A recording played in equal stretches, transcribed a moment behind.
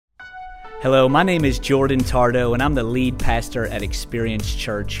Hello, my name is Jordan Tardo, and I'm the lead pastor at Experience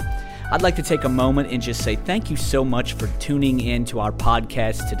Church. I'd like to take a moment and just say thank you so much for tuning in to our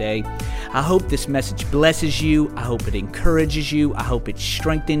podcast today. I hope this message blesses you. I hope it encourages you. I hope it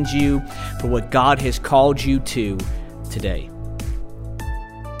strengthens you for what God has called you to today.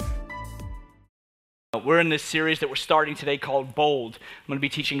 We're in this series that we're starting today called Bold. I'm going to be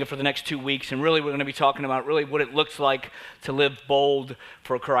teaching it for the next 2 weeks, and really we're going to be talking about really what it looks like to live bold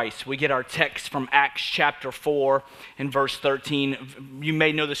for Christ. We get our text from Acts chapter 4 and verse 13. You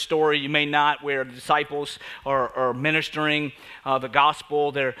may know the story, you may not, where the disciples are ministering the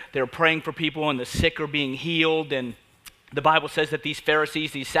gospel. They're praying for people, and the sick are being healed, and the Bible says that these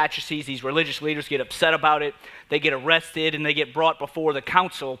Pharisees, these Sadducees, these religious leaders get upset about it. They get arrested and they get brought before the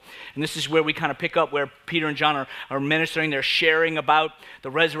council. And this is where we kind of pick up where Peter and John are ministering. They're sharing about the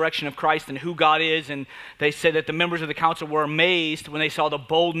resurrection of Christ and who God is. And they said that the members of the council were amazed when they saw the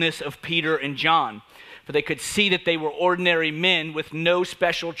boldness of Peter and John. For they could see that they were ordinary men with no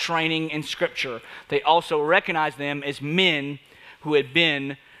special training in Scripture. They also recognized them as men who had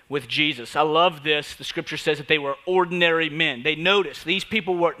been with Jesus. I love this. The Scripture says that they were ordinary men. They noticed. These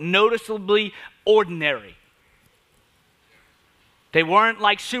people were noticeably ordinary. They weren't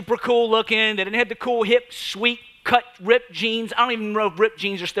like super cool looking. They didn't have the cool, hip, sweet, cut, ripped jeans. I don't even know if ripped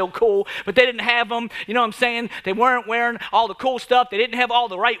jeans are still cool, but they didn't have them. You know what I'm saying? They weren't wearing all the cool stuff. They didn't have all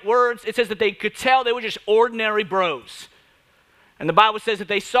the right words. It says that they could tell they were just ordinary bros. And the Bible says that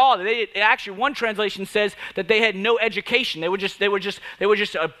they saw that actually one translation says that they had no education. They were just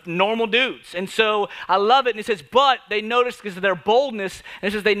normal dudes. And so I love it. And it says, but they noticed because of their boldness. And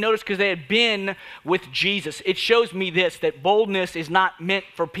it says they noticed because they had been with Jesus. It shows me this, that boldness is not meant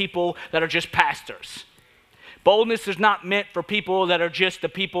for people that are just pastors. Boldness is not meant for people that are just the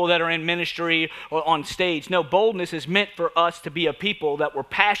people that are in ministry or on stage. No, boldness is meant for us to be a people that were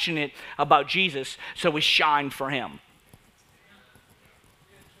passionate about Jesus, so we shine for him.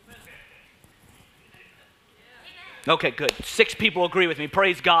 Okay, good. 6 people agree with me.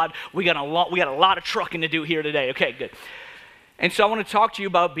 Praise God. We got a lot of trucking to do here today. Okay, good. And so I want to talk to you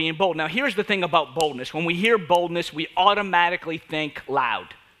about being bold. Now, here's the thing about boldness. When we hear boldness, we automatically think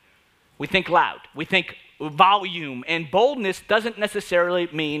loud. We think loud. We think volume. And boldness doesn't necessarily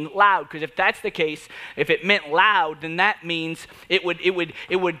mean loud, because if that's the case, if it meant loud, then that means it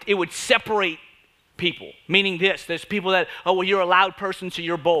would separate people. Meaning this, there's people that, oh, well, you're a loud person, so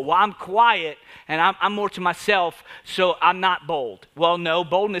you're bold. Well, I'm quiet, and I'm more to myself, so I'm not bold. Well, no,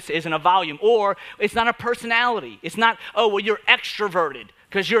 boldness isn't a volume. Or it's not a personality. It's not, oh, well, you're extroverted.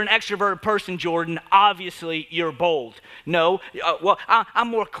 Because you're an extroverted person, Jordan, obviously you're bold. No, well, I'm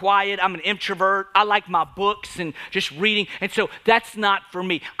more quiet. I'm an introvert. I like my books and just reading. And so that's not for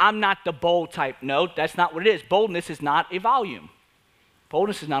me. I'm not the bold type. No, that's not what it is. Boldness is not a volume.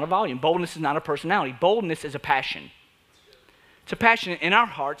 Boldness is not a volume. Boldness is not a personality. Boldness is a passion. It's a passion in our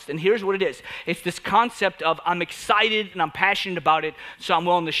hearts, and here's what it is. It's this concept of I'm excited and I'm passionate about it, so I'm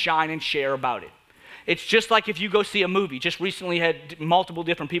willing to shine and share about it. It's just like if you go see a movie. Just recently had multiple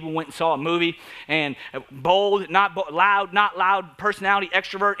different people went and saw a movie, and bold, not loud, not loud, personality,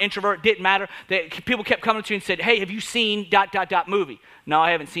 extrovert, introvert, didn't matter. People kept coming to you and said, hey, have you seen ... movie? No,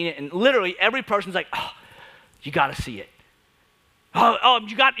 I haven't seen it. And literally every person's like, oh, you got to see it. I'm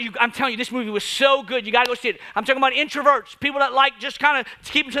telling you, this movie was so good. You got to go see it. I'm talking about introverts, people that like just kind of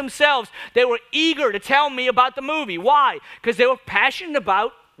keep it to themselves. They were eager to tell me about the movie. Why? Because they were passionate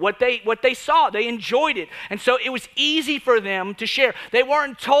about what they saw. They enjoyed it. And so it was easy for them to share. They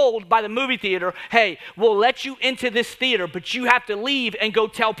weren't told by the movie theater, hey, we'll let you into this theater, but you have to leave and go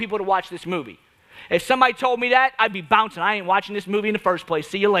tell people to watch this movie. If somebody told me that, I'd be bouncing. I ain't watching this movie in the first place.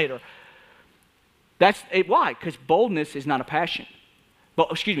 See you later. Why? Because boldness is not a passion.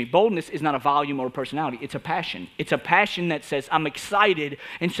 Boldness is not a volume or a personality. It's a passion. It's a passion that says, I'm excited,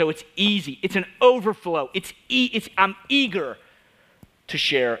 and so it's easy. It's an overflow. I'm eager to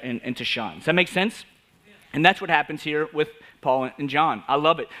share and to shine. Does that make sense? Yeah. And that's what happens here with Paul and John. I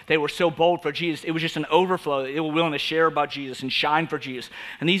love it. They were so bold for Jesus. It was just an overflow. They were willing to share about Jesus and shine for Jesus.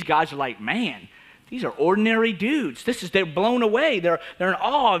 And these guys are like, man, these are ordinary dudes. They're blown away. They're in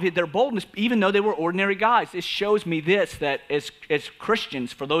awe of their boldness, even though they were ordinary guys. This shows me this, that as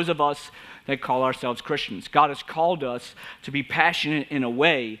Christians, for those of us that call ourselves Christians, God has called us to be passionate in a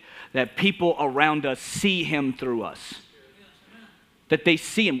way that people around us see him through us. That they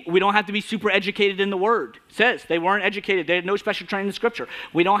see him. We don't have to be super educated in the Word. It says they weren't educated. They had no special training in Scripture.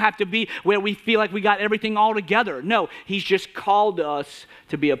 We don't have to be where we feel like we got everything all together. No, he's just called us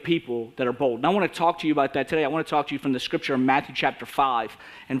to be a people that are bold. And I want to talk to you about that today. I want to talk to you from the Scripture in Matthew chapter 5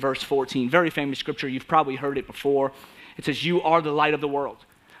 and verse 14. Very famous Scripture. You've probably heard it before. It says, you are the light of the world.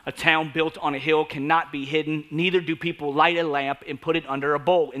 A town built on a hill cannot be hidden. Neither do people light a lamp and put it under a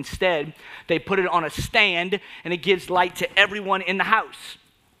bowl. Instead, they put it on a stand, and it gives light to everyone in the house.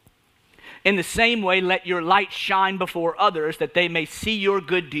 In the same way, let your light shine before others, that they may see your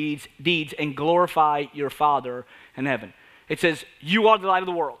good deeds and glorify your Father in heaven. It says, you are the light of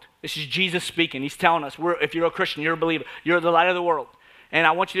the world. This is Jesus speaking. He's telling us, if you're a Christian, you're a believer, you're the light of the world. And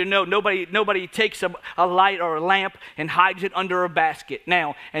I want you to know, nobody takes a light or a lamp and hides it under a basket.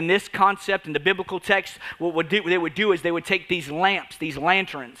 Now, in this concept, in the biblical text, what they would do is they would take these lamps, these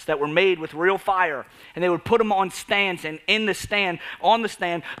lanterns that were made with real fire, and they would put them on stands, and on the stand,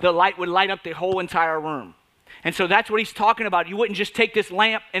 the light would light up the whole entire room. And so that's what he's talking about. You wouldn't just take this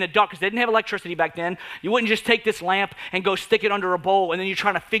lamp in a dark, because they didn't have electricity back then. You wouldn't just take this lamp and go stick it under a bowl, and then you're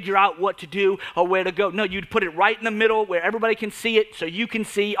trying to figure out what to do or where to go. No, you'd put it right in the middle where everybody can see it, so you can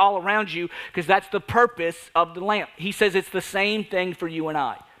see all around you, because that's the purpose of the lamp. He says it's the same thing for you and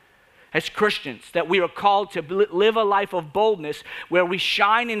I as Christians, that we are called to live a life of boldness where we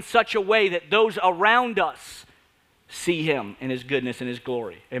shine in such a way that those around us see him in his goodness and his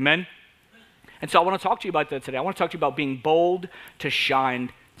glory. Amen? And so I want to talk to you about that today. I want to talk to you about being bold to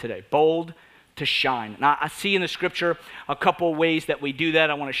shine today. Bold to shine. Now, I see in the scripture a couple ways that we do that.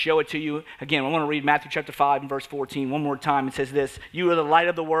 I want to show it to you. Again, I want to read Matthew chapter 5 and verse 14 one more time. It says this, you are the light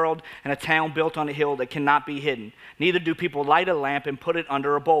of the world and a town built on a hill that cannot be hidden. Neither do people light a lamp and put it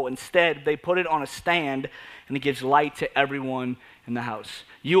under a bowl. Instead, they put it on a stand, and it gives light to everyone in the house.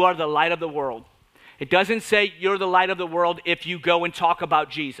 You are the light of the world. It doesn't say you're the light of the world if you go and talk about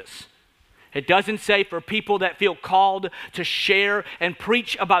Jesus. It doesn't say for people that feel called to share and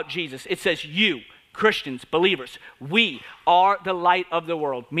preach about Jesus. It says you, Christians, believers, we are the light of the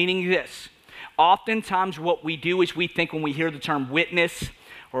world, meaning this. Oftentimes what we do is we think when we hear the term witness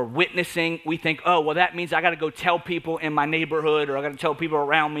or witnessing, we think, oh, well, that means I got to go tell people in my neighborhood, or I got to tell people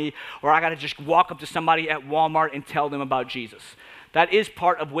around me, or I got to just walk up to somebody at Walmart and tell them about Jesus. That is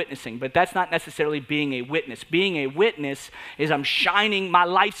part of witnessing, but that's not necessarily being a witness. Being a witness is I'm shining my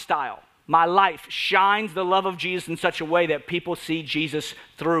lifestyle. My life shines the love of Jesus in such a way that people see Jesus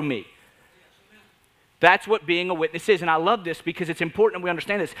through me. That's what being a witness is. And I love this because it's important that we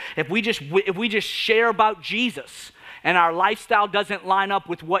understand this. If we just share about Jesus and our lifestyle doesn't line up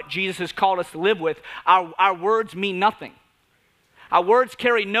with what Jesus has called us to live with, our words mean nothing. Our words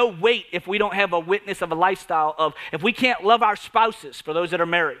carry no weight if we don't have a witness of a lifestyle of, if we can't love our spouses, for those that are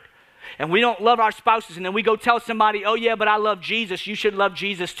married, and we don't love our spouses, and then we go tell somebody, oh yeah, but I love Jesus, you should love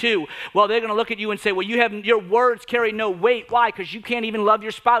Jesus too. Well, they're going to look at you and say, well, your words carry no weight. Why? Because you can't even love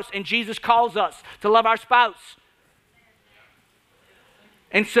your spouse, and Jesus calls us to love our spouse.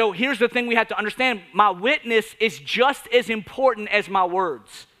 And so here's the thing we have to understand. My witness is just as important as my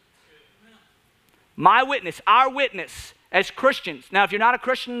words. My witness, our witness, as Christians. Now, if you're not a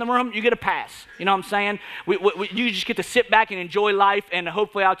Christian in the room, you get a pass. You know what I'm saying? You just get to sit back and enjoy life, and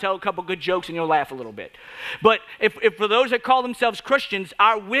hopefully I'll tell a couple good jokes and you'll laugh a little bit. But if for those that call themselves Christians,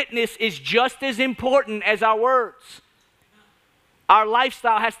 our witness is just as important as our words. Our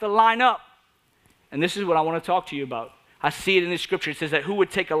lifestyle has to line up. And this is what I want to talk to you about. I see it in the scripture. It says that who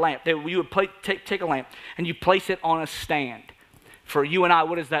would take a lamp? That you would take a lamp and you place it on a stand. For you and I,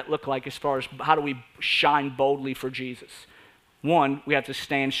 what does that look like as far as how do we shine boldly for Jesus? One, we have to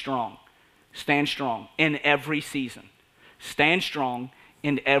stand strong. Stand strong in every season. Stand strong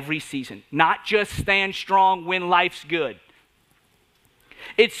in every season. Not just stand strong when life's good.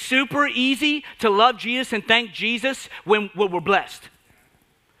 It's super easy to love Jesus and thank Jesus when we're blessed.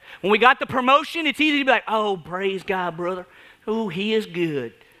 When we got the promotion, it's easy to be like, oh, praise God, brother. Oh, he is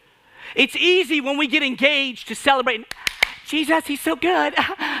good. It's easy when we get engaged to celebrate. Jesus, he's so good.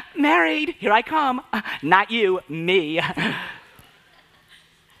 Married. Here I come. Not you, me. I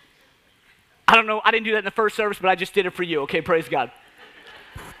don't know. I didn't do that in the first service, but I just did it for you. Okay, praise God.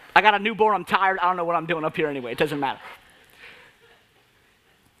 I got a newborn. I'm tired. I don't know what I'm doing up here anyway. It doesn't matter.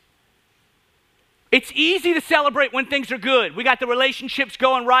 It's easy to celebrate when things are good. We got the relationships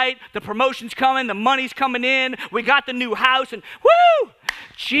going right. The promotion's coming. The money's coming in. We got the new house. And woo!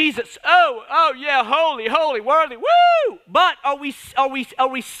 Jesus, oh yeah, holy, worthy, woo! But are we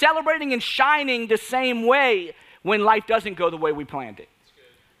celebrating and shining the same way when life doesn't go the way we planned it?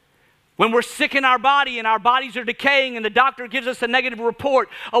 When we're sick in our body and our bodies are decaying and the doctor gives us a negative report,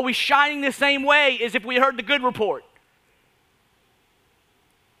 are we shining the same way as if we heard the good report?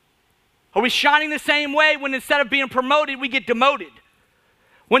 Are we shining the same way when instead of being promoted, we get demoted?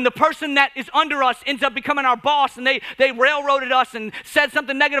 When the person that is under us ends up becoming our boss and they railroaded us and said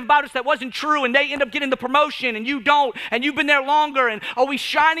something negative about us that wasn't true and they end up getting the promotion and you don't and you've been there longer, and are we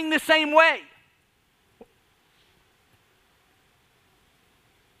shining the same way?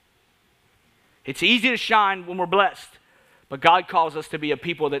 It's easy to shine when we're blessed. But God calls us to be a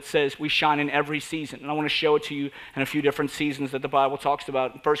people that says we shine in every season. And I want to show it to you in a few different seasons that the Bible talks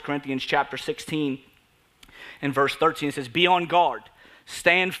about. In 1 Corinthians chapter 16 and verse 13, it says, be on guard,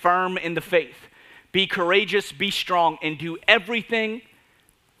 stand firm in the faith, be courageous, be strong, and do everything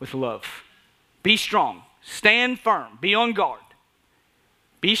with love. Be strong, stand firm, be on guard,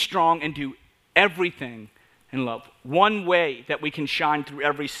 be strong, and do everything in love. One way that we can shine through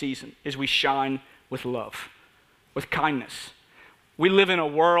every season is we shine with love, with kindness. We live in a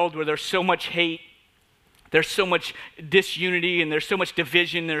world where there's so much hate, there's so much disunity, and there's so much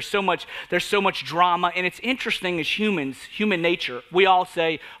division, there's so much drama. And it's interesting as humans, human nature, we all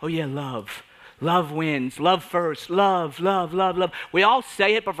say, oh yeah, love. Love wins, love first, love, love, love, love. We all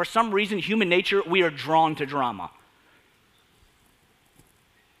say it, but for some reason, human nature, we are drawn to drama.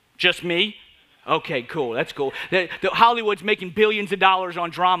 Just me? Okay, cool, that's cool. The Hollywood's making billions of dollars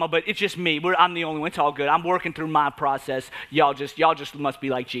on drama, but it's just me. I'm the only one, it's all good. I'm working through my process. Y'all just must be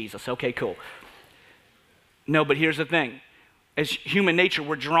like Jesus. Okay, cool. No, but here's the thing. As human nature,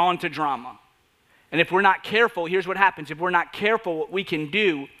 we're drawn to drama. And if we're not careful, here's what happens. If we're not careful, what we can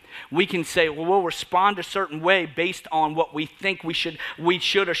do, we can say, well, we'll respond a certain way based on what we think we should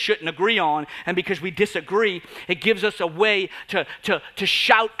or shouldn't agree on. And because we disagree, it gives us a way to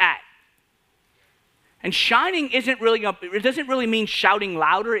shout at. And shining it doesn't really mean shouting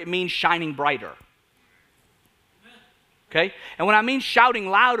louder, it means shining brighter. Okay? And when I mean shouting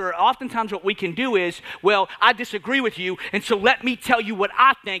louder, oftentimes what we can do is, well, I disagree with you, and so let me tell you what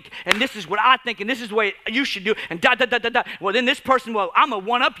I think, and this is what I think, and this is the way you should do, and da da da da da. Well, then this person, well, I'm going to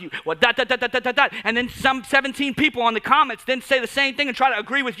one-up you. Well, da da da da da da da. And then some 17 people on the comments then say the same thing and try to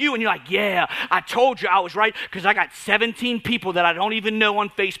agree with you, and you're like, yeah, I told you I was right, because I got 17 people that I don't even know on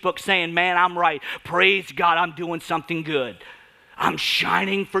Facebook saying, man, I'm right. Praise God, I'm doing something good. I'm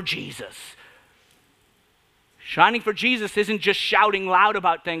shining for Jesus. Shining for Jesus isn't just shouting loud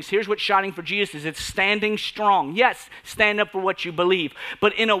about things. Here's what shining for Jesus is. It's standing strong. Yes, stand up for what you believe,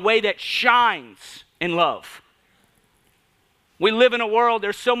 but in a way that shines in love. We live in a world,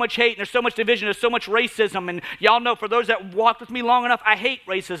 there's so much hate, and there's so much division, there's so much racism, and y'all know, for those that walked with me long enough, I hate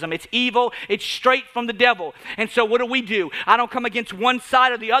racism. It's evil, it's straight from the devil. And so what do? I don't come against one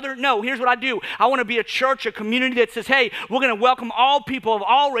side or the other. No, here's what I do. I want to be a church, a community that says, hey, we're going to welcome all people of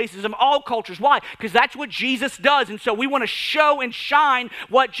all racism, all cultures. Why? Because that's what Jesus does, and so we want to show and shine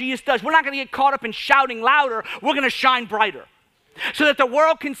what Jesus does. We're not going to get caught up in shouting louder. We're going to shine brighter. So that the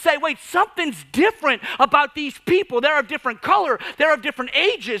world can say, wait, something's different about these people. They're of different color. They're of different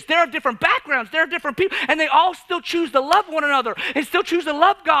ages. They're of different backgrounds. They're different people. And they all still choose to love one another and still choose to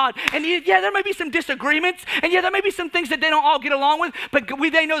love God. And yeah, there may be some disagreements. And yeah, there may be some things that they don't all get along with. But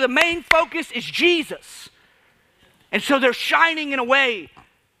they know the main focus is Jesus. And so they're shining in a way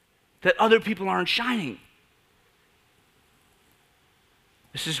that other people aren't shining.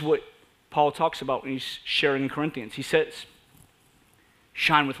 This is what Paul talks about when he's sharing in Corinthians. He says,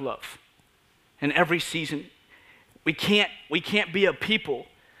 shine with love. In every season, we can't be a people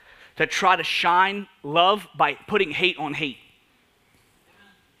that try to shine love by putting hate on hate.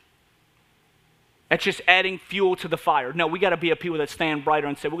 That's just adding fuel to the fire. No, we got to be a people that stand brighter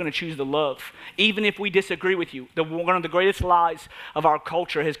and say, we're going to choose the love. Even if we disagree with you. One of the greatest lies of our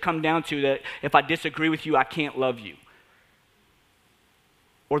culture has come down to that if I disagree with you, I can't love you.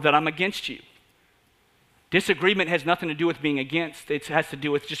 Or that I'm against you. Disagreement has nothing to do with being against. It has to do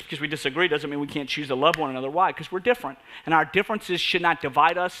with just because we disagree doesn't mean we can't choose to love one another. Why? Because we're different. And our differences should not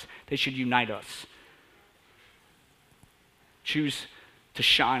divide us. They should unite us. Choose to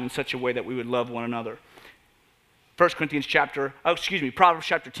shine in such a way that we would love one another. Proverbs chapter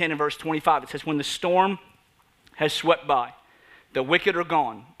 10 and verse 25. It says, when the storm has swept by, the wicked are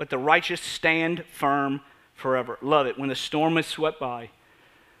gone, but the righteous stand firm forever. Love it. When the storm has swept by,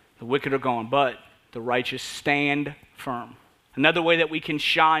 the wicked are gone, but the righteous stand firm. Another way that we can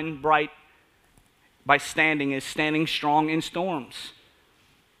shine bright by standing is standing strong in storms.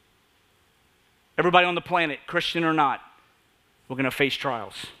 Everybody on the planet, Christian or not, we're going to face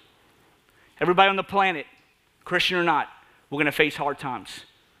trials. Everybody on the planet, Christian or not, we're going to face hard times.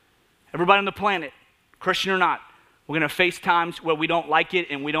 Everybody on the planet, Christian or not, we're going to face times where we don't like it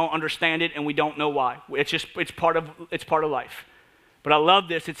and we don't understand it and we don't know why. It's part of life. But I love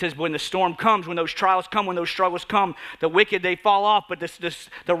this. It says when the storm comes, when those trials come, when those struggles come, the wicked, they fall off, but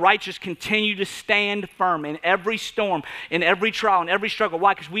the righteous continue to stand firm in every storm, in every trial, in every struggle.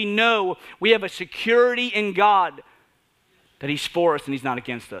 Why? Because we know we have a security in God that he's for us and he's not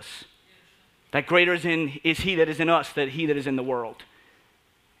against us. That greater is he that is in us than he that is in the world.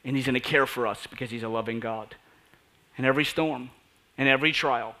 And he's going to care for us because he's a loving God. In every storm, in every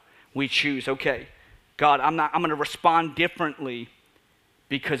trial, we choose, okay, God, I'm going to respond differently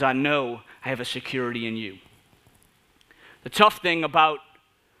because I know I have a security in you. The tough thing about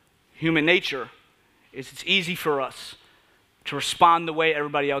human nature is it's easy for us to respond the way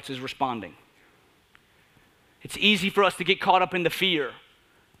everybody else is responding. It's easy for us to get caught up in the fear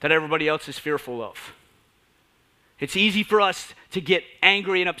that everybody else is fearful of. It's easy for us to get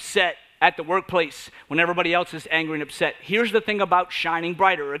angry and upset at the workplace when everybody else is angry and upset. Here's the thing about shining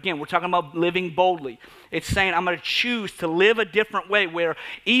brighter. Again, we're talking about living boldly. It's saying I'm going to choose to live a different way where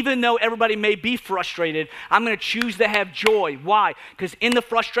even though everybody may be frustrated, I'm going to choose to have joy. Why? Because in the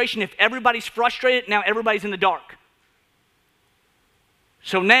frustration, if everybody's frustrated, now everybody's in the dark.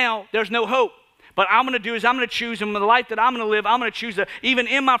 So now there's no hope. But I'm going to do is I'm going to choose in the life that I'm going to live. I'm going to choose even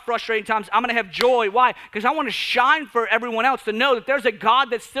in my frustrating times, I'm going to have joy. Why? Because I want to shine for everyone else to know that there's a God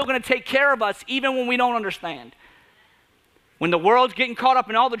that's still going to take care of us even when we don't understand. When the world's getting caught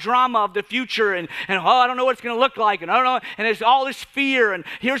up in all the drama of the future and oh, I don't know what it's going to look like, and I don't know, and there's all this fear, and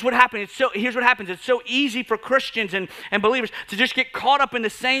here's what happens. It's so easy for Christians and believers to just get caught up in the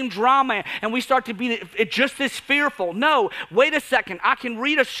same drama, and we start to be just as fearful. No, wait a second. I can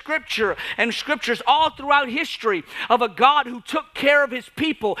read a scripture and scriptures all throughout history of a God who took care of his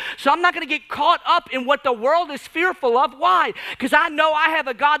people. So I'm not going to get caught up in what the world is fearful of. Why? Because I know I have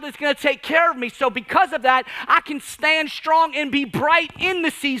a God that's going to take care of me. So because of that, I can stand strong and be bright in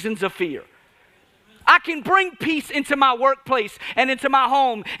the seasons of fear. I can bring peace into my workplace and into my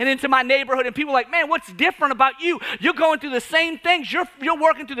home and into my neighborhood. And people are like, man, what's different about you? You're going through the same things. You're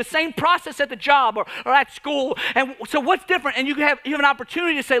working through the same process at the job or at school. And so what's different? And you have an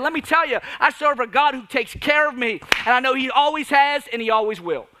opportunity to say, let me tell you, I serve a God who takes care of me. And I know he always has and he always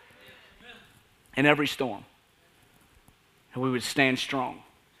will. In every storm. And we would stand strong.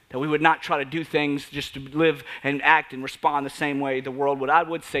 That we would not try to do things just to live and act and respond the same way the world would. I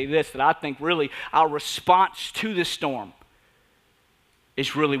would say this, that I think really our response to the storm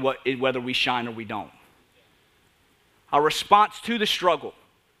is really whether we shine or we don't. Our response to the struggle.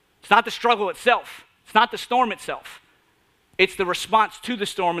 It's not the struggle itself. It's not the storm itself. It's the response to the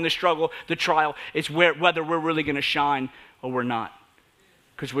storm and the struggle, the trial. It's whether we're really going to shine or we're not.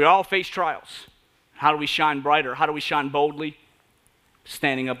 Because we all face trials. How do we shine brighter? How do we shine boldly?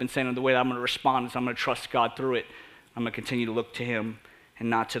 Standing up and saying the way that I'm going to respond is I'm going to trust God through it. I'm going to continue to look to him and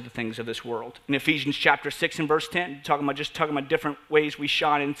not to the things of this world. In Ephesians chapter 6 and verse 10, talking about different ways we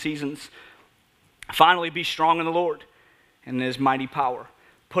shine in seasons. Finally, be strong in the Lord and in his mighty power.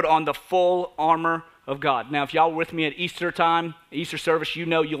 Put on the full armor of God. Now, if y'all were with me at Easter time, Easter service, you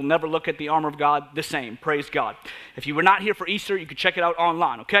know you'll never look at the armor of God the same. Praise God. If you were not here for Easter, you can check it out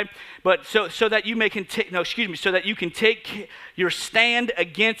online, okay? But so that you so that you can take your stand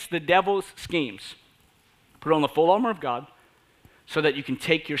against the devil's schemes. Put on the full armor of God so that you can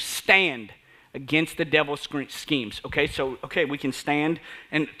take your stand against the devil's schemes. Okay, we can stand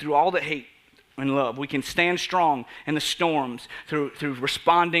and through all the hate and love. We can stand strong in the storms through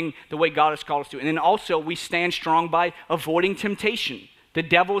responding the way God has called us to. And then also we stand strong by avoiding temptation. The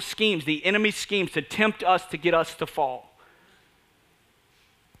devil's schemes, the enemy's schemes to tempt us to get us to fall.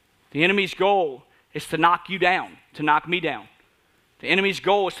 The enemy's goal is to knock you down, to knock me down. The enemy's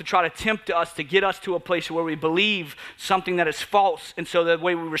goal is to try to tempt us to get us to a place where we believe something that is false. And so the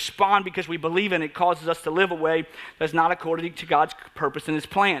way we respond because we believe in it causes us to live a way that's not according to God's purpose and his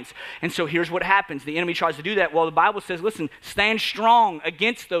plans. And so here's what happens. The enemy tries to do that. Well, the Bible says, listen, stand strong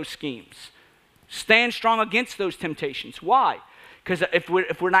against those schemes. Stand strong against those temptations. Why? Because if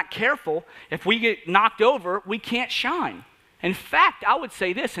we're not careful, if we get knocked over, we can't shine. In fact, I would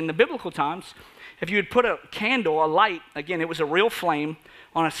say this, in the biblical times, if you had put a candle, a light, again, it was a real flame,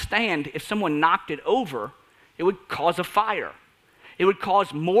 on a stand, if someone knocked it over, it would cause a fire. It would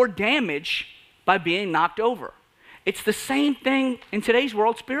cause more damage by being knocked over. It's the same thing in today's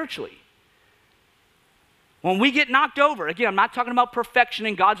world spiritually. When we get knocked over, again, I'm not talking about perfection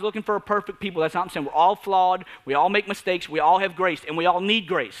and God's looking for a perfect people. That's not what I'm saying. We're all flawed. We all make mistakes. We all have grace, and we all need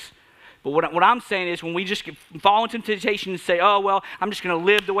grace. But what I'm saying is when we just fall into temptation and say, oh, well, I'm just going to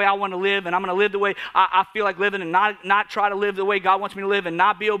live the way I want to live, and I'm going to live the way I feel like living and not try to live the way God wants me to live and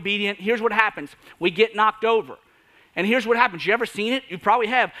not be obedient, here's what happens. We get knocked over. And here's what happens. You ever seen it? You probably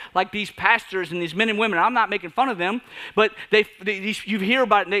have. Like these pastors and these men and women. I'm not making fun of them, but you hear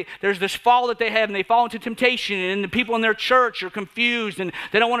about it. There's this fall that they have, and they fall into temptation, and the people in their church are confused, and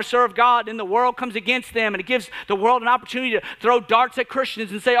they don't want to serve God, and the world comes against them, and it gives the world an opportunity to throw darts at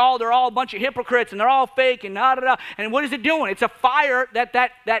Christians and say, oh, they're all a bunch of hypocrites, and they're all fake, and da-da-da. And what is it doing? It's a fire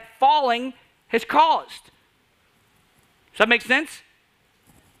that falling has caused. Does that make sense?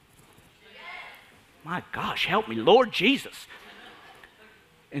 My gosh, help me, Lord Jesus.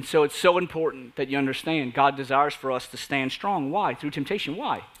 And so it's so important that you understand God desires for us to stand strong. Why? Through temptation.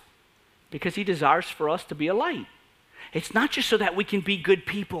 Why? Because he desires for us to be a light. It's not just so that we can be good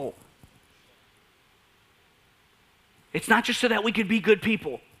people. It's not just so that we could be good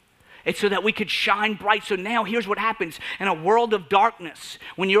people. It's so that we could shine bright. So now here's what happens. In a world of darkness,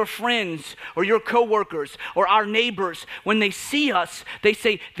 when your friends or your coworkers or our neighbors, when they see us, they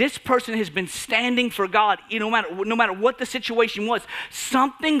say, this person has been standing for God. No matter what the situation was,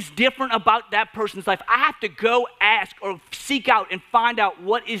 something's different about that person's life. I have to go ask or seek out and find out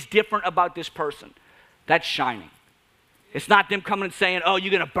what is different about this person. That's shining. It's not them coming and saying, oh,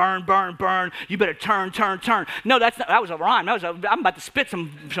 you're going to burn, burn, burn. You better turn, turn, turn. No, that was a rhyme. I'm about to spit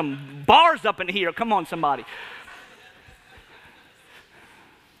some bars up in here. Come on, somebody.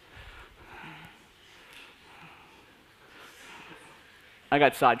 I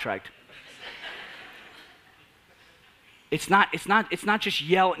got sidetracked. It's not just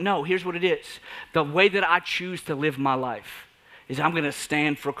yell. No, here's what it is. The way that I choose to live my life is I'm going to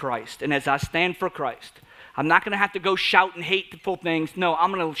stand for Christ. And as I stand for Christ, I'm not going to have to go shouting hateful things. No,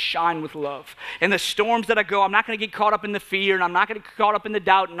 I'm going to shine with love. In the storms that I go, I'm not going to get caught up in the fear, and I'm not going to get caught up in the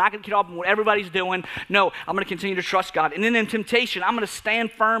doubt. I'm not going to get caught up in what everybody's doing. No, I'm going to continue to trust God. And then in temptation, I'm going to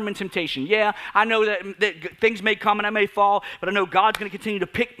stand firm in temptation. Yeah, I know that things may come and I may fall, but I know God's going to continue to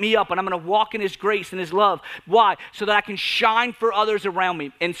pick me up, and I'm going to walk in his grace and his love. Why? So that I can shine for others around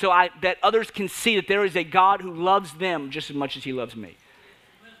me, and so that others can see that there is a God who loves them just as much as he loves me.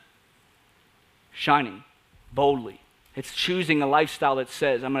 Shining boldly. It's choosing a lifestyle that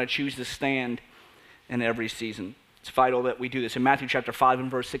says, I'm going to choose to stand in every season. It's vital that we do this. In Matthew chapter 5 and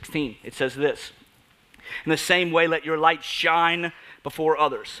verse 16, it says this, in the same way, let your light shine before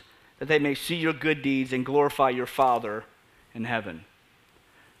others, that they may see your good deeds and glorify your Father in heaven.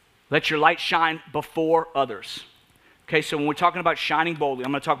 Let your light shine before others. Okay, so when we're talking about shining boldly,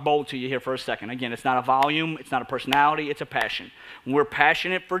 I'm going to talk bold to you here for a second. Again, it's not a volume, it's not a personality, it's a passion. When we're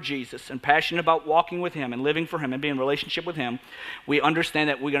passionate for Jesus and passionate about walking with him and living for him and being in relationship with him, we understand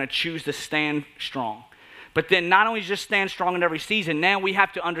that we're going to choose to stand strong. But then not only just stand strong in every season, now we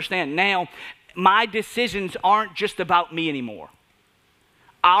have to understand, now my decisions aren't just about me anymore.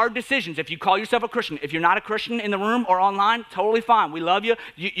 Our decisions, if you call yourself a Christian, if you're not a Christian in the room or online, totally fine. We love you.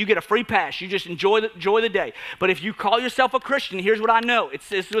 You get a free pass. You just enjoy the day. But if you call yourself a Christian, here's what I know.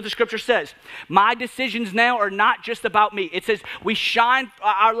 This is what the scripture says. My decisions now are not just about me. It says we shine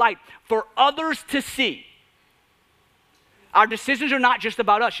our light for others to see. Our decisions are not just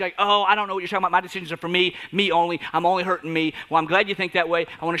about us. You're like, oh, I don't know what you're talking about. My decisions are for me only. I'm only hurting me. Well, I'm glad you think that way.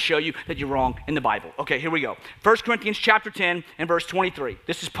 I want to show you that you're wrong in the Bible. Okay, here we go. 1 Corinthians chapter 10 and verse 23.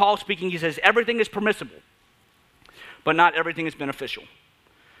 This is Paul speaking. He says, everything is permissible, but not everything is beneficial.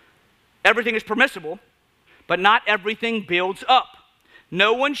 Everything is permissible, but not everything builds up.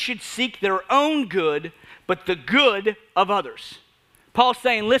 No one should seek their own good, but the good of others. Paul's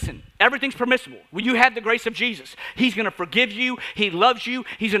saying, listen, everything's permissible. When you have the grace of Jesus, he's going to forgive you. He loves you.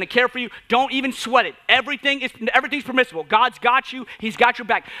 He's going to care for you. Don't even sweat it. Everything's permissible. God's got you. He's got your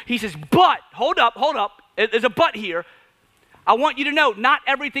back. He says, but, hold up. There's a but here. I want you to know, not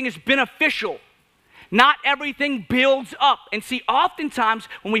everything is beneficial. Not everything builds up. And see, oftentimes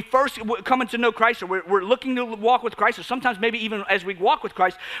when we first come to know Christ, or we're looking to walk with Christ, or sometimes maybe even as we walk with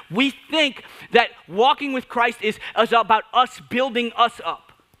Christ, we think that walking with Christ is about us building us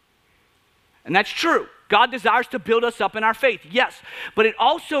up. And that's true. God desires to build us up in our faith, yes. But it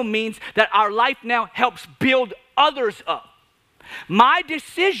also means that our life now helps build others up. My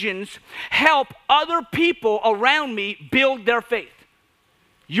decisions help other people around me build their faith.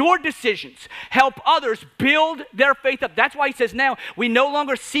 Your decisions help others build their faith up. That's why he says now we no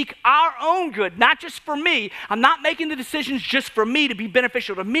longer seek our own good, not just for me. I'm not making the decisions just for me to be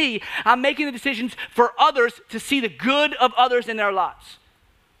beneficial to me. I'm making the decisions for others to see the good of others in their lives.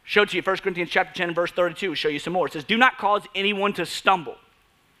 Show to you 1 Corinthians chapter 10 and verse 32. We'll show you some more. It says, do not cause anyone to stumble,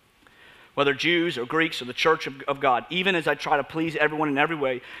 whether Jews or Greeks or the church of God, even as I try to please everyone in every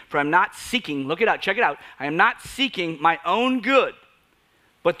way. For I'm not seeking, look it out, check it out. I am not seeking my own good,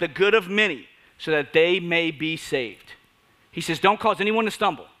 but the good of many, so that they may be saved. He says, don't cause anyone to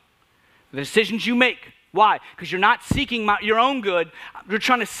stumble. The decisions you make. Why? Because you're not seeking your own good. You're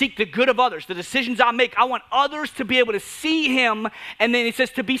trying to seek the good of others. The decisions I make, I want others to be able to see him, and then he says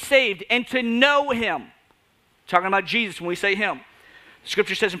to be saved and to know him. Talking about Jesus when we say him.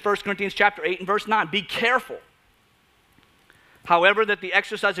 Scripture says in 1 Corinthians chapter 8 and verse 9, be careful, however, that the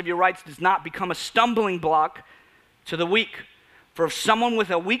exercise of your rights does not become a stumbling block to the weak, For if someone with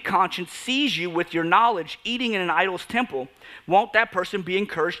a weak conscience sees you with your knowledge eating in an idol's temple, won't that person be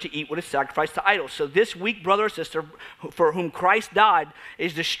encouraged to eat what is sacrificed to idols? So this weak brother or sister for whom Christ died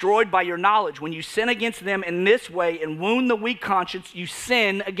is destroyed by your knowledge. When you sin against them in this way and wound the weak conscience, you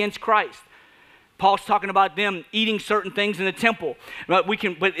sin against Christ. Paul's talking about them eating certain things in the temple. But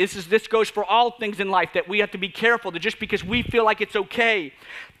this goes for all things in life, that we have to be careful that just because we feel like it's okay,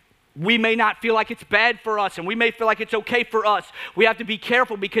 we may not feel like it's bad for us, and we may feel like it's okay for us. We have to be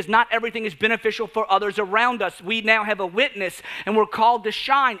careful because not everything is beneficial for others around us. We now have a witness, and we're called to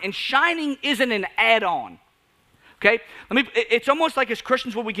shine, and shining isn't an add-on. Okay? It's almost like as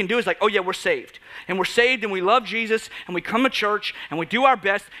Christians what we can do is like, oh yeah, we're saved. And we're saved and we love Jesus and we come to church and we do our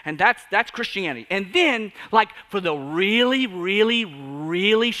best, and that's Christianity. And then, like for the really, really,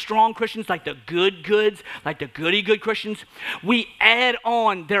 really strong Christians, like the goods, like the goody-good Christians, we add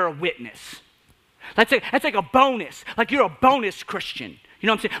on their witness. That's like a bonus. Like you're a bonus Christian. You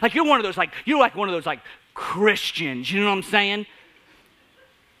know what I'm saying? Like you're one of those Christians. You know what I'm saying?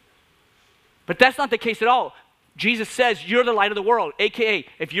 But that's not the case at all. Jesus says you're the light of the world, a.k.a.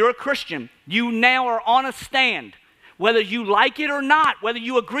 if you're a Christian, you now are on a stand. Whether you like it or not, whether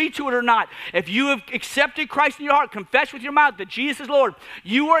you agree to it or not, if you have accepted Christ in your heart, confess with your mouth that Jesus is Lord,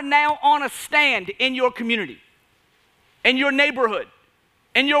 you are now on a stand in your community, in your neighborhood,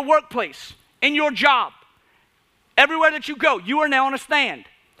 in your workplace, in your job. Everywhere that you go, you are now on a stand.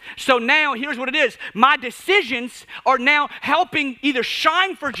 So now here's what it is. My decisions are now helping either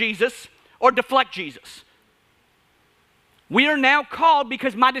shine for Jesus or deflect Jesus. We are now called,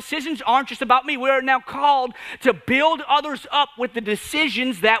 because my decisions aren't just about me, we are now called to build others up with the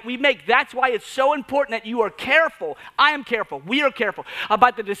decisions that we make. That's why it's so important that you are careful. I am careful. We are careful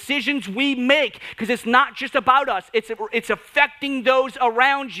about the decisions we make, because it's not just about us. It's affecting those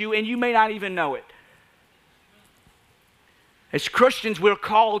around you, and you may not even know it. As Christians, we're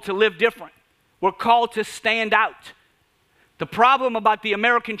called to live different. We're called to stand out. The problem about the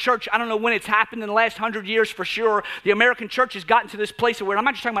American church, I don't know when it's happened in the last 100 years for sure. The American church has gotten to this place where, I'm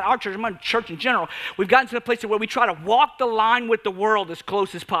not just talking about our church, I'm talking about church in general. We've gotten to the place where we try to walk the line with the world as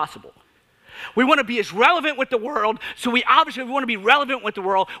close as possible. We want to be as relevant with the world, so we want to be relevant with the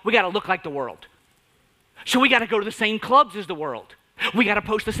world, we got to look like the world. So we got to go to the same clubs as the world. We got to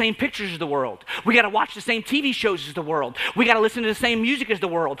post the same pictures as the world. We got to watch the same TV shows as the world. We got to listen to the same music as the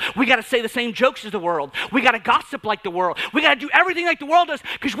world. We got to say the same jokes as the world. We got to gossip like the world. We got to do everything like the world does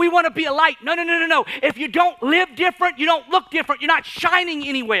because we want to be a light. No. If you don't live different, you don't look different. You're not shining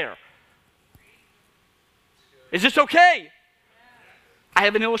anywhere. Is this okay? I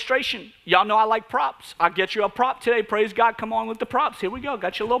have an illustration. Y'all know I like props. I'll get you a prop today. Praise God. Come on with the props. Here we go.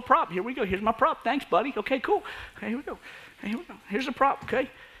 Got you a little prop. Here we go. Here's my prop. Thanks, buddy. Okay, cool. Okay, here we go. Here we go. Here's a prop, okay?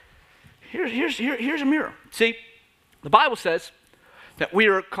 Here's a mirror. See, the Bible says that we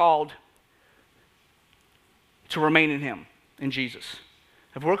are called to remain in Him, in Jesus.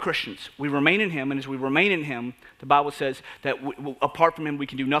 If we're Christians, we remain in Him, and as we remain in Him, the Bible says that apart from Him, we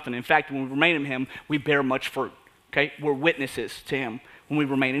can do nothing. In fact, when we remain in Him, we bear much fruit, okay? We're witnesses to Him when we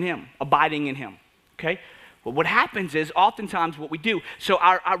remain in Him, abiding in Him, okay? But what happens is oftentimes what we do, so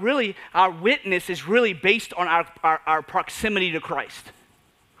our witness is really based on our proximity to Christ,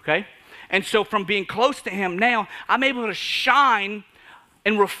 okay? And so from being close to Him now, I'm able to shine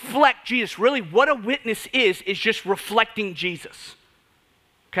and reflect Jesus. Really what a witness is just reflecting Jesus,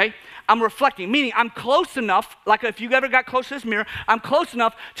 okay? I'm reflecting, meaning I'm close enough, like if you ever got close to this mirror, I'm close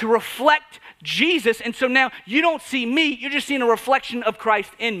enough to reflect Jesus, and so now you don't see me, you're just seeing a reflection of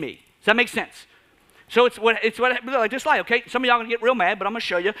Christ in me. Does that make sense? So it's what like this light, okay? Some of y'all are gonna get real mad, but I'm gonna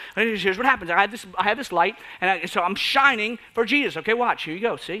show you. Here's what happens. I have this light, and so I'm shining for Jesus. Okay, watch. Here you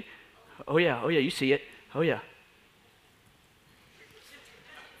go. See? Oh yeah. You see it? Oh yeah.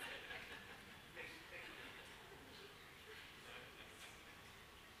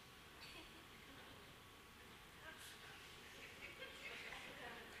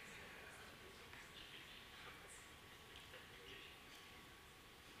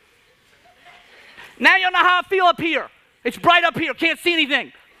 Now you know how I feel up here. It's bright up here. Can't see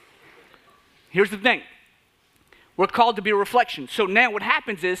anything. Here's the thing. We're called to be a reflection. So now what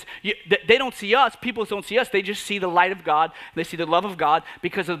happens is they don't see us. People don't see us. They just see the light of God. They see the love of God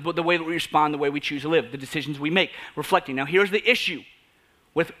because of the way that we respond, the way we choose to live, the decisions we make, reflecting. Now here's the issue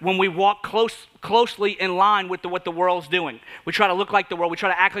with when we walk closely in line with what the world's doing. We try to look like the world. We try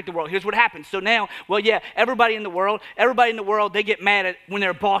to act like the world. Here's what happens. So now, everybody in the world, they get mad at when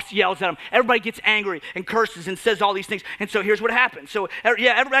their boss yells at them. Everybody gets angry and curses and says all these things. And so here's what happens. So,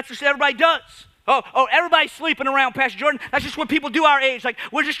 that's what everybody does. Oh, everybody's sleeping around, Pastor Jordan. That's just what people do our age. Like,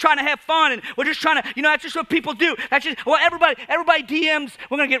 we're just trying to have fun, and we're just trying to, that's just what people do. That's just, well, everybody DMs,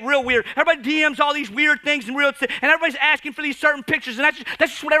 we're going to get real weird. Everybody DMs all these weird things and everybody's asking for these certain pictures, and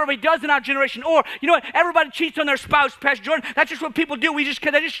that's just what everybody does in our generation. Or, everybody cheats on their spouse, Pastor Jordan. That's just what people do. They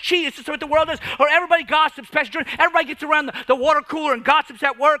just cheat. It's just what the world does. Or everybody gossips, Pastor Jordan. Everybody gets around the water cooler and gossips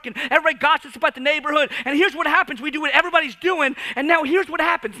at work, and everybody gossips about the neighborhood. And here's what happens. We do what everybody's doing, and now here's what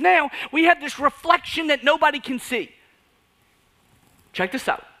happens. Now we have this reflection that nobody can see. Check this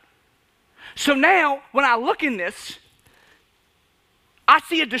out. So now, when I look in this, I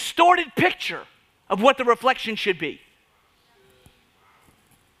see a distorted picture of what the reflection should be.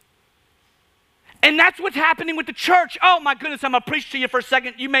 And that's what's happening with the church. Oh my goodness, I'm going to preach to you for a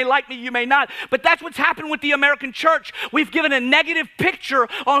second. You may like me, you may not. But that's what's happened with the American church. We've given a negative picture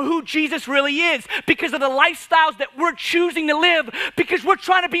on who Jesus really is because of the lifestyles that we're choosing to live, because we're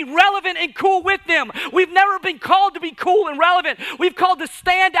trying to be relevant and cool with them. We've never been called to be cool and relevant. We've called to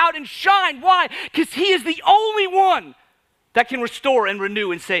stand out and shine. Why? Because he is the only one that can restore and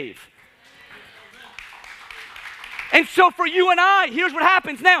renew and save. And so for you and I, here's what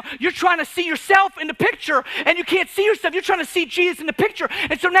happens. Now, you're trying to see yourself in the picture, and you can't see yourself. You're trying to see Jesus in the picture.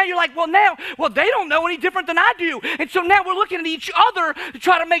 And so now you're like, well, they don't know any different than I do. And so now we're looking at each other to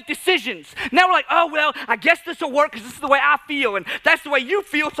try to make decisions. Now we're like, oh, well, I guess this will work because this is the way I feel, and that's the way you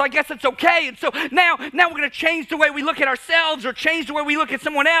feel, so I guess it's okay. And so now we're going to change the way we look at ourselves, or change the way we look at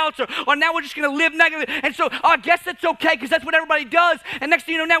someone else, or now we're just going to live negatively. And so I guess it's okay because that's what everybody does. And next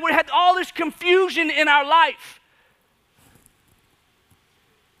thing you know, now we have all this confusion in our life.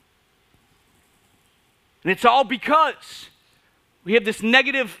 And it's all because we have this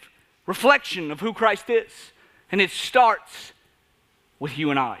negative reflection of who Christ is. And it starts with you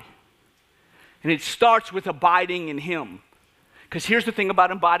and I. And it starts with abiding in him. Because here's the thing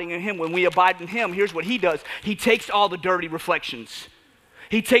about abiding in him. When we abide in him, here's what he does. He takes all the dirty reflections.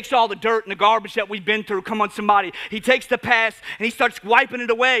 He takes all the dirt and the garbage that we've been through. Come on, somebody. He takes the past and he starts wiping it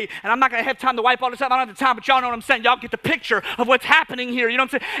away. And I'm not going to have time to wipe all this up. I don't have the time, but y'all know what I'm saying. Y'all get the picture of what's happening here. You know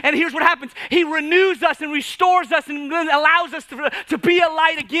what I'm saying? And here's what happens. He renews us and restores us and allows us to be a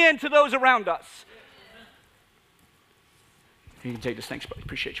light again to those around us. You can take this. Thanks, buddy.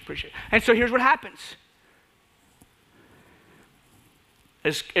 Appreciate you. And so here's what happens.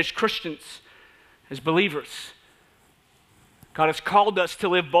 As Christians, as believers, God has called us to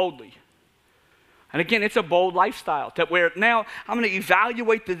live boldly. And again, it's a bold lifestyle that where now I'm going to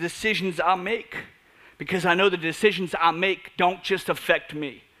evaluate the decisions I make, because I know the decisions I make don't just affect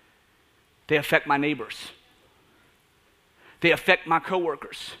me. They affect my neighbors. They affect my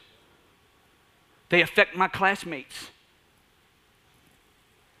coworkers. They affect my classmates.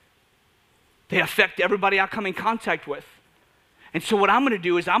 They affect everybody I come in contact with. And so what I'm going to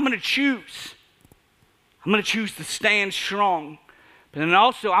do is I'm going to choose to stand strong. But then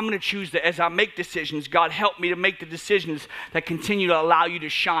also, I'm going to choose that as I make decisions, God, help me to make the decisions that continue to allow you to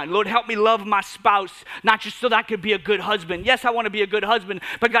shine. Lord, help me love my spouse, not just so that I could be a good husband. Yes, I want to be a good husband,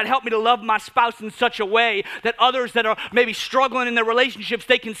 but God, help me to love my spouse in such a way that others that are maybe struggling in their relationships,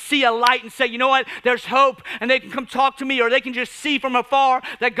 they can see a light and say, you know what, there's hope, and they can come talk to me, or they can just see from afar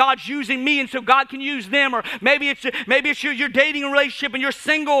that God's using me, and so God can use them. Or maybe it's you're dating a relationship and you're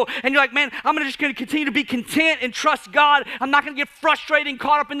single, and you're like, man, I'm just going to continue to be content and trust God. I'm not going to get frustrated and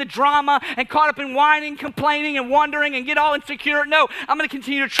caught up in the drama and caught up in whining, complaining, and wondering and get all insecure. No, I'm going to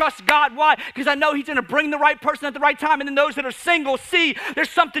continue to trust God. Why? Because I know he's going to bring the right person at the right time. And then those that are single see there's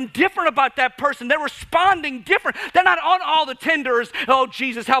something different about that person. They're responding different. They're not on all the tenders. Oh,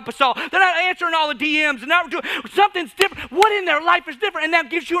 Jesus, help us all. They're not answering all the DMs. They're not doing something's different. What in their life is different? And that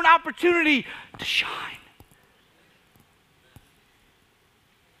gives you an opportunity to shine.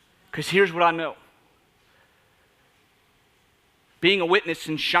 Because here's what I know. Being a witness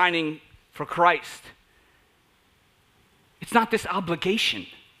and shining for Christ, it's not this obligation.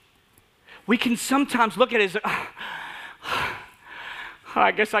 We can sometimes look at it as,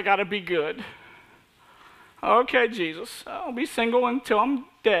 I guess I got to be good. Okay, Jesus, I'll be single until I'm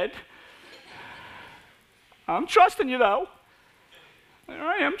dead. I'm trusting you, though.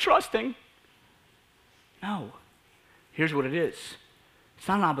 I am trusting. No. Here's what it is. It's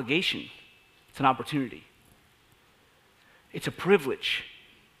not an obligation. It's an opportunity. It's a privilege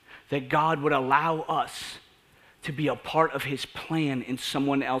that God would allow us to be a part of his plan in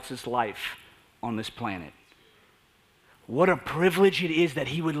someone else's life on this planet. What a privilege it is that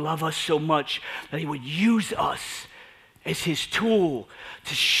he would love us so much that he would use us as his tool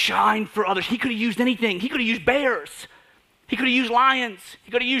to shine for others. He could have used anything. He could have used bears. He could have used lions.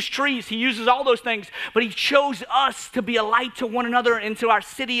 He could have used trees. He uses all those things. But he chose us to be a light to one another, into our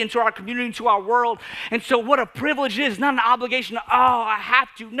city, into our community, into our world. And so what a privilege it is. Not an obligation. Oh, I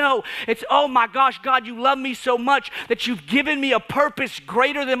have to. No. It's, oh my gosh, God, you love me so much that you've given me a purpose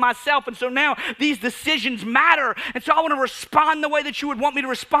greater than myself. And so now these decisions matter. And so I want to respond the way that you would want me to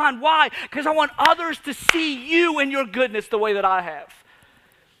respond. Why? Because I want others to see you and your goodness the way that I have.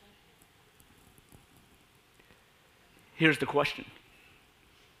 Here's the question.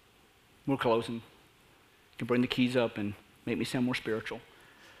 We're closing. You can bring the keys up and make me sound more spiritual.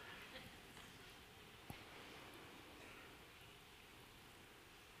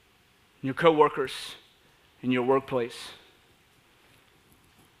 Your coworkers in your workplace,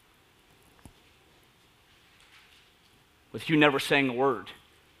 with you never saying a word,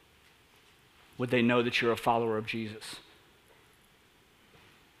 would they know that you're a follower of Jesus?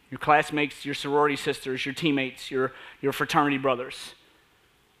 Your classmates, your sorority sisters, your teammates, your fraternity brothers.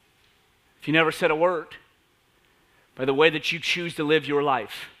 If you never said a word, by the way that you choose to live your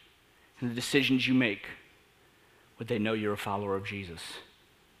life and the decisions you make, would they know you're a follower of Jesus?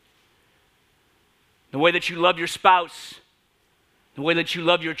 The way that you love your spouse, the way that you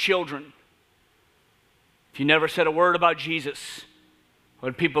love your children. If you never said a word about Jesus,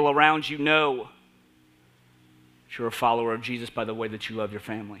 would people around you know that you're a follower of Jesus by the way that you love your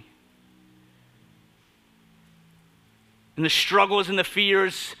family? And the struggles and the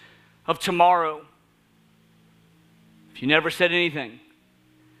fears of tomorrow, if you never said anything,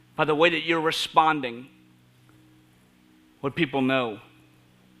 by the way that you're responding, would people know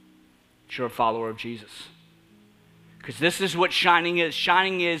that you're a follower of Jesus? Because this is what shining is.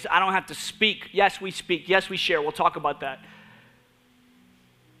 Shining is, I don't have to speak. Yes, we speak. Yes, we share. We'll talk about that.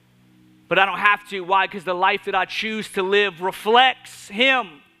 But I don't have to. Why? Because the life that I choose to live reflects Him.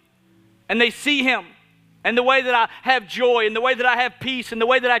 And they see Him. And the way that I have joy, and the way that I have peace, and the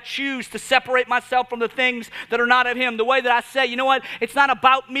way that I choose to separate myself from the things that are not of Him. The way that I say, you know what? It's not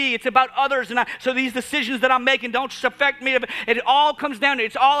about me. It's about others. And so these decisions that I'm making don't just affect me. It all comes down to,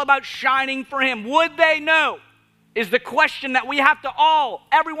 it's all about shining for Him. Would they know? Is the question that we have to all,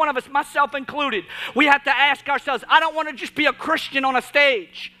 every one of us, myself included, we have to ask ourselves. I don't want to just be a Christian on a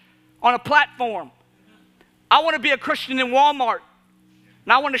stage, on a platform. I want to be a Christian in Walmart.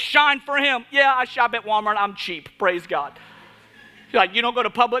 And I want to shine for Him. Yeah, I shop at Walmart. I'm cheap. Praise God. You're like, you don't go to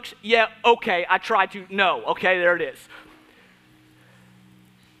Publix? Yeah, okay. I try to. No. Okay, there it is.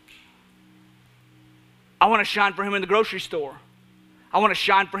 I want to shine for Him in the grocery store. I want to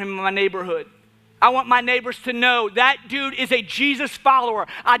shine for Him in my neighborhood. I want my neighbors to know that dude is a Jesus follower.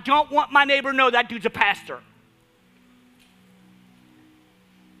 I don't want my neighbor to know that dude's a pastor.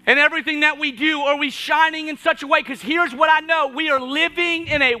 And everything that we do, are we shining in such a way? Because here's what I know. We are living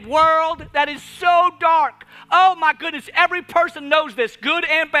in a world that is so dark. Oh my goodness, every person knows this, good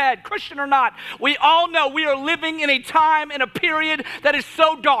and bad, Christian or not. We all know we are living in a time, in a period that is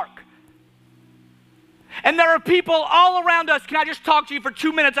so dark. And there are people all around us. Can I just talk to you for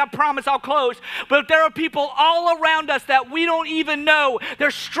 2 minutes? I promise I'll close. But there are people all around us that we don't even know.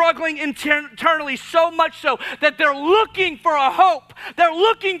 They're struggling internally, so much so that they're looking for a hope. They're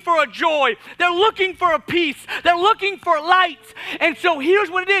looking for a joy. They're looking for a peace. They're looking for light. And so here's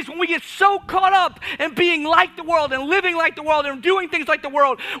what it is. When we get so caught up in being like the world and living like the world and doing things like the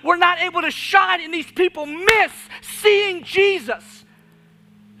world, we're not able to shine, and these people miss seeing Jesus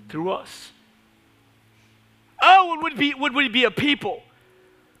through us. Oh, would we be a people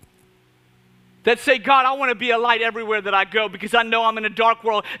that say, God, I want to be a light everywhere that I go because I know I'm in a dark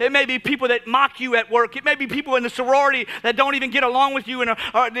world. It may be people that mock you at work. It may be people in the sorority that don't even get along with you and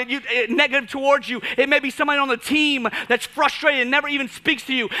are negative towards you. It may be somebody on the team that's frustrated and never even speaks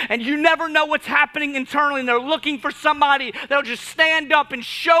to you, and you never know what's happening internally, and they're looking for somebody that'll just stand up and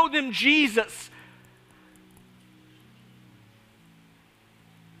show them Jesus.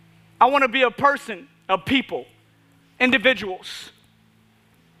 I want to be a person of people, individuals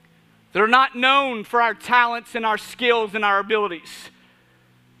that are not known for our talents and our skills and our abilities.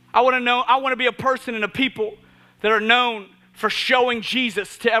 I want to be a person and a people that are known for showing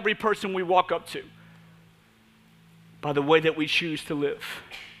Jesus to every person we walk up to by the way that we choose to live.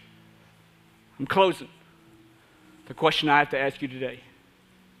 I'm closing. The question I have to ask you today,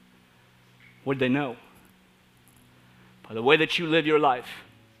 would they know? By the way that you live your life,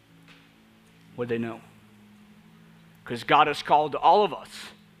 would they know? Because God has called all of us,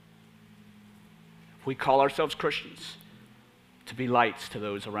 if we call ourselves Christians, to be lights to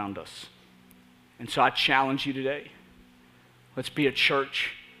those around us. And so I challenge you today. Let's be a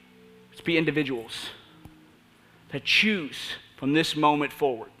church. Let's be individuals that choose from this moment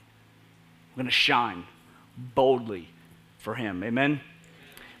forward. We're going to shine boldly for him. Amen.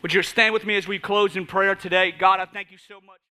 Would you stand with me as we close in prayer today? God, I thank you so much.